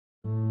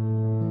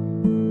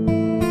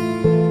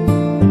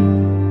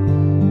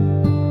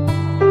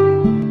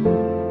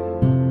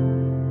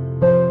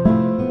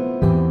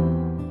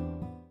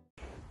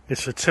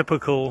It's a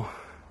typical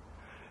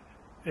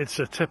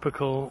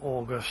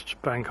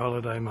August bank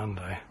holiday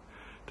Monday.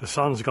 The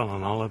sun's gone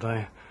on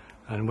holiday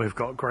and we've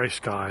got grey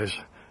skies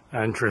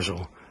and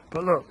drizzle.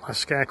 But look, my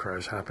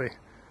scarecrow's happy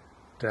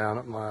down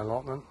at my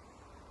allotment.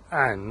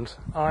 And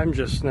I'm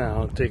just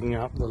now digging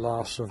up the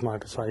last of my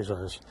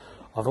potatoes.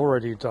 I've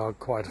already dug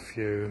quite a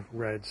few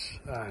reds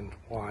and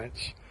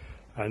whites,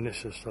 and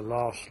this is the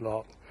last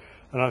lot.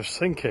 And I was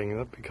thinking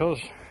that because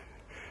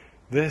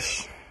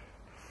this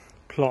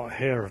plot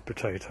here of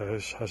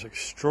potatoes has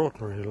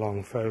extraordinarily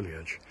long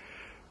foliage,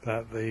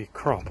 that the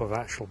crop of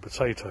actual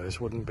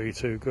potatoes wouldn't be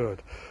too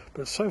good.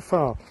 But so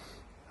far,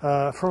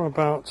 from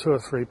about 2 or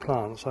 3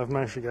 plants, I've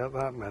managed to get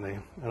that many.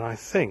 And I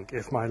think,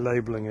 if my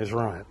labelling is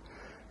right,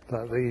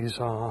 that these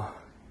are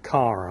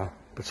Cara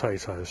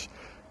potatoes.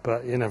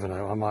 But you never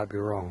know, I might be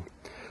wrong.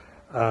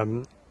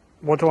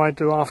 What do I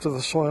do after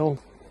the soil?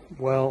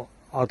 Well,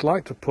 I'd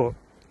like to put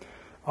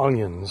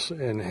onions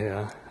in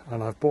here,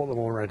 and I've bought them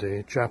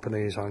already,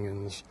 Japanese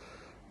onions,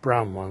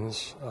 brown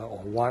ones or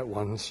white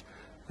ones,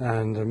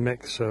 and a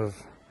mix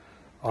of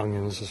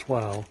onions as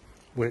well,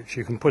 which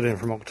you can put in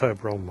from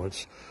October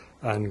onwards,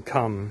 and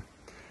come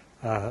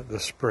the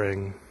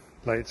spring,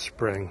 late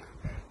spring,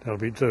 they'll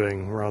be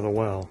doing rather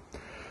well.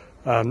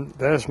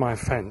 There's my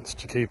fence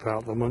to keep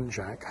out the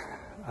muntjac,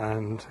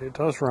 and it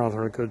does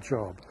rather a good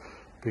job,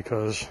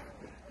 because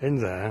in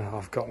there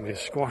I've got my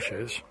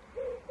squashes,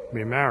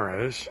 my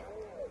marrows,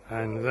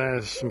 and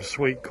there's some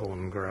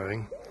sweetcorn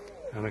growing,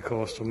 and of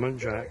course the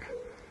muntjac,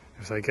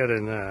 if they get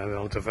in there,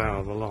 they'll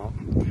devour the lot.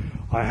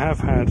 I have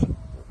had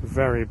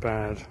very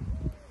bad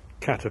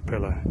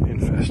caterpillar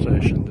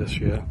infestation this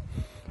year,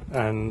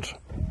 and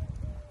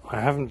I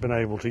haven't been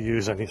able to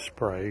use any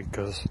spray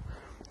because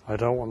I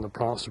don't want the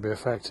plants to be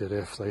affected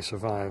if they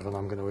survive and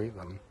I'm going to eat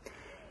them.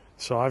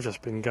 So I've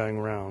just been going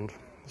around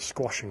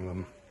squashing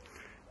them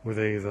with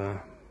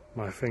either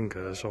my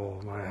fingers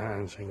or my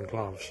hands in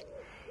gloves.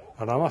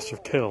 And I must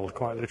have killed,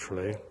 quite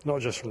literally,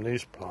 not just from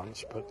these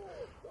plants, but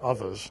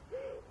others,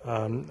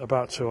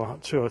 about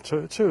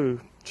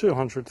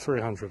 200,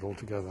 300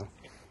 altogether.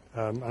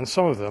 And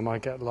some of them I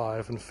get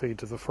live and feed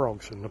to the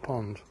frogs in the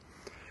pond.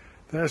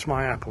 There's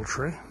my apple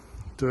tree,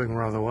 doing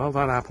rather well.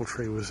 That apple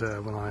tree was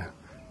there when I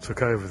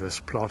took over this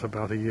plot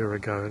about a year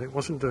ago, and it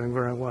wasn't doing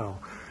very well.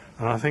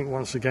 And I think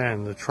once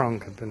again the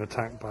trunk had been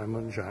attacked by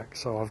muntjac,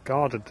 so I've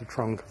guarded the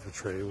trunk of the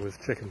tree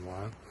with chicken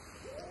wire.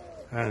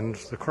 And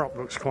the crop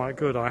looks quite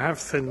good. I have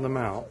thinned them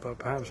out, but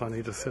perhaps I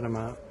need to thin them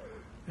out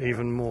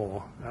even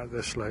more at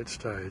this late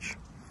stage.